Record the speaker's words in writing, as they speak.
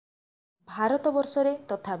ଭାରତବର୍ଷରେ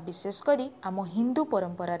ତଥା ବିଶେଷ କରି ଆମ ହିନ୍ଦୁ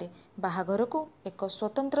ପରମ୍ପରାରେ ବାହାଘରକୁ ଏକ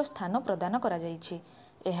ସ୍ୱତନ୍ତ୍ର ସ୍ଥାନ ପ୍ରଦାନ କରାଯାଇଛି।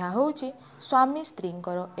 ଏହା ହେଉଛି ସ୍ୱାମୀ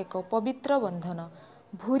ସ୍ତ୍ରୀଙ୍କର ଏକ ପବିତ୍ର ବନ୍ଧନ।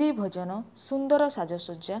 ଭୂରି ଭୋଜନ, ସୁନ୍ଦର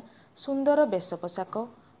ସାଜସଜ୍ଜା, ସୁନ୍ଦର ବେଶ ପୋଷାକ,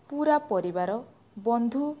 ପୁରା ପରିବାର,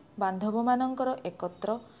 ବନ୍ଧୁ ବାନ୍ଧବମାନଙ୍କର ଏକତ୍ର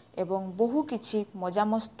ଏବଂ ବହୁ କିଛି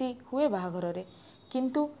ମଜାମସ୍ତି ହୁଏ ବାହାଘରରେ।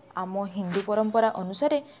 କିନ୍ତୁ ଆମ ହିନ୍ଦୁ ପରମ୍ପରା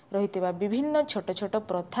ଅନୁସାରେ ରହିଥିବା ବିଭିନ୍ନ ଛୋଟ ଛୋଟ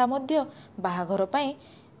ପ୍ରଥା ମଧ୍ୟ ବାହାଘର ପାଇଁ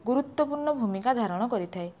ଗୁରୁତ୍ୱପୂର୍ଣ୍ଣ ଭୂମିକା ଧାରଣ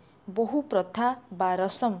କରିଥାଏ। ବହୁ ପ୍ରଥା ବା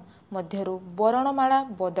ରସମ ମଧ୍ୟରୁ ବରଣମାଳା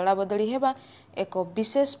ବଦଳା ବଦଳି ହେବା ଏକ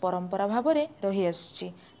ବିଶେଷ ପରମ୍ପରା ଭାବରେ ରହିଆସିଛି।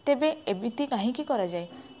 ତେବେ ଏମିତି କାହିଁକି କରାଯାଏ?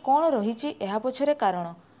 କ'ଣ ରହିଛି ଏହା ପଛରେ କାରଣ?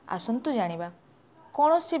 ଆସନ୍ତୁ ଜାଣିବା।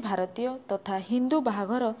 କୌଣସି ଭାରତୀୟ ତଥା ହିନ୍ଦୁ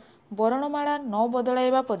ବାହାଘର ବରଣମାଳା ନ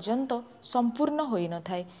ବଦଳାଇବା ପର୍ଯ୍ୟନ୍ତ ସମ୍ପୂର୍ଣ୍ଣ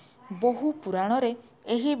ହୋଇନଥାଏ। ବହୁ ପୁରାଣରେ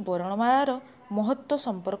ଏହି ବରଣମାଳାର ମହତ୍ତ୍ୱ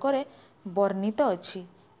ସମ୍ପର୍କରେ ବର୍ଣ୍ଣିତ ଅଛି।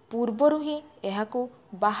 ପୂର୍ବରୁ ହିଁ ଏହାକୁ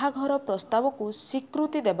ବାହାଘର ପ୍ରସ୍ତାବକୁ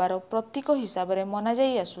ସ୍ୱୀକୃତି ଦେବାର ପ୍ରତୀକ ହିସାବରେ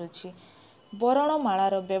ମନାଯାଇ ଆସୁଅଛି।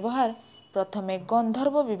 ବରଣମାଳାର ବ୍ୟବହାର ପ୍ରଥମେ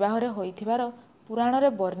ଗନ୍ଧର୍ବ ବିବାହରେ ହୋଇଥିବାର ପୁରାଣରେ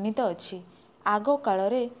ବର୍ଣ୍ଣିତ ଅଛି।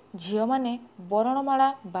 ଆଗକାଳରେ ଝିଅମାନେ ବରଣମାଳା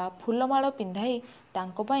ବା ଫୁଲମାଳ ପିନ୍ଧାଇ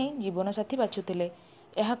ତାଙ୍କ ପାଇଁ ଜୀବନସାଥୀ ବାଛୁଥିଲେ।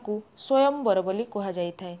 ଏହାକୁ ସ୍ୱୟଂବର ବୋଲି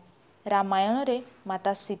କୁହାଯାଇଥାଏ। ରାମାୟଣରେ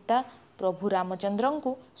ମାତା ସୀତା ପ୍ରଭୁ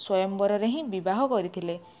ରାମଚନ୍ଦ୍ରଙ୍କୁ ସ୍ୱୟଂବରରେ ହିଁ ବିବାହ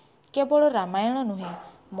କରିଥିଲେ। କେବଳ ରାମାୟଣ ନୁହେଁ,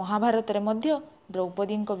 ମହାଭାରତରେ ମଧ୍ୟ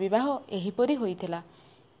ଦ୍ରୌପଦୀଙ୍କ ବିବାହ ଏହିପରି ହୋଇଥିଲା।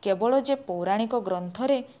 କେବଳ ଯେ ପୌରାଣିକ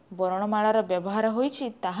ଗ୍ରନ୍ଥରେ ବରଣମାଳାର ବ୍ୟବହାର ହୋଇଛି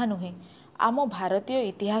ତାହା ନୁହେଁ, ଆମ ଭାରତୀୟ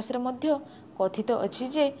ଇତିହାସରେ ମଧ୍ୟ କଥିତ ଅଛି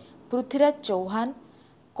ଯେ ପୃଥ୍ୱୀରାଜ ଚୌହାନ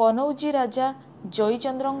କନୌଜି ରାଜା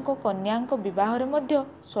ଜୟୀଚନ୍ଦ୍ରଙ୍କ କନ୍ୟାଙ୍କ ବିବାହରେ ମଧ୍ୟ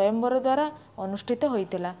ସ୍ୱୟଂବର ଦ୍ୱାରା ଅନୁଷ୍ଠିତ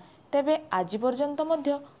ହୋଇଥିଲା। ତେବେ ଆଜି ପର୍ଯ୍ୟନ୍ତ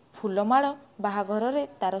ମଧ୍ୟ ଫୁଲମାଳ ବାହାଘରରେ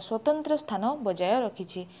ତା'ର ସ୍ୱତନ୍ତ୍ର ସ୍ଥାନ ବଜାୟ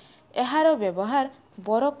ରଖିଛି। ଏହାର ବ୍ୟବହାର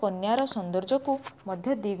ବର କନ୍ୟାର ସୌନ୍ଦର୍ଯ୍ୟକୁ ମଧ୍ୟ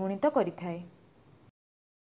ଦ୍ୱିଗୁଣିତ କରିଥାଏ।